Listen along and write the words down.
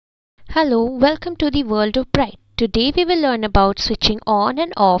Hello, welcome to the world of Bright. Today we will learn about switching on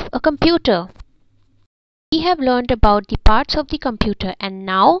and off a computer. We have learned about the parts of the computer and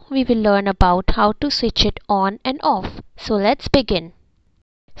now we will learn about how to switch it on and off. So let's begin.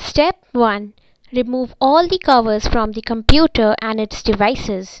 Step 1. Remove all the covers from the computer and its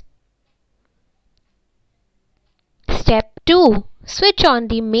devices. Step 2. Switch on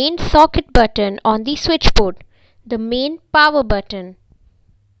the main socket button on the switchboard, the main power button.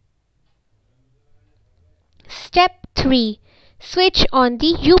 Step 3. Switch on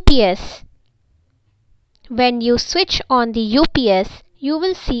the UPS. When you switch on the UPS, you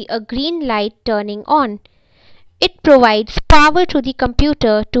will see a green light turning on. It provides power to the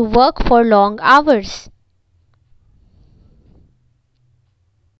computer to work for long hours.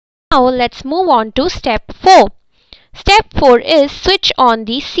 Now let's move on to step 4. Step 4 is switch on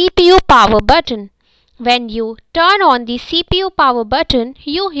the CPU power button. When you turn on the CPU power button,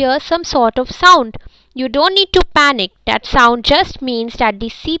 you hear some sort of sound. You don't need to panic. That sound just means that the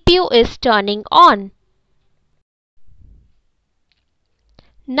CPU is turning on.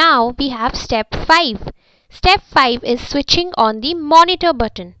 Now we have step 5. Step 5 is switching on the monitor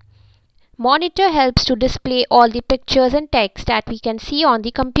button. Monitor helps to display all the pictures and text that we can see on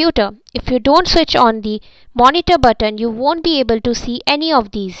the computer. If you don't switch on the monitor button, you won't be able to see any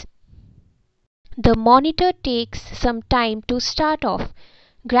of these. The monitor takes some time to start off.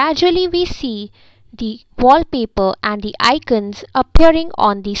 Gradually we see the wallpaper and the icons appearing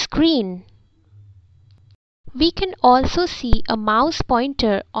on the screen. We can also see a mouse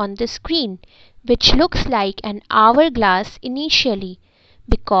pointer on the screen, which looks like an hourglass initially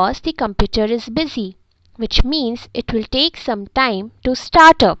because the computer is busy, which means it will take some time to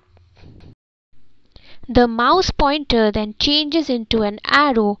start up. The mouse pointer then changes into an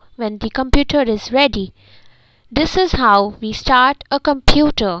arrow when the computer is ready. This is how we start a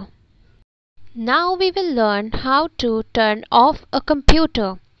computer. Now we will learn how to turn off a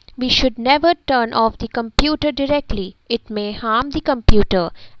computer. We should never turn off the computer directly. It may harm the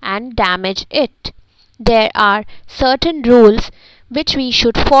computer and damage it. There are certain rules which we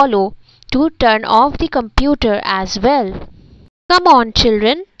should follow to turn off the computer as well. Come on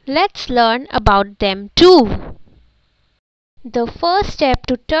children, let's learn about them too. The first step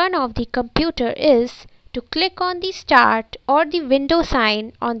to turn off the computer is to click on the start or the window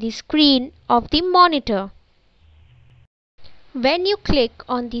sign on the screen of the monitor. When you click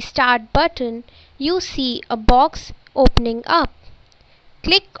on the start button, you see a box opening up.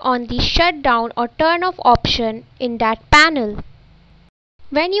 Click on the shutdown or turn off option in that panel.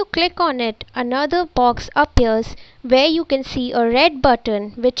 When you click on it, another box appears where you can see a red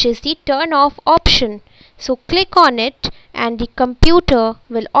button which is the turn off option. So click on it and the computer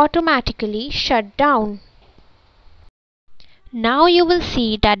will automatically shut down. Now you will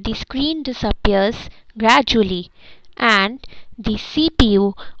see that the screen disappears gradually and the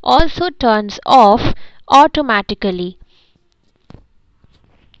CPU also turns off automatically.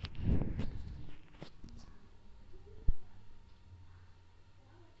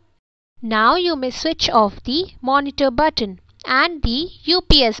 Now you may switch off the monitor button and the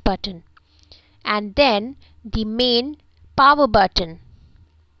UPS button and then the main power button.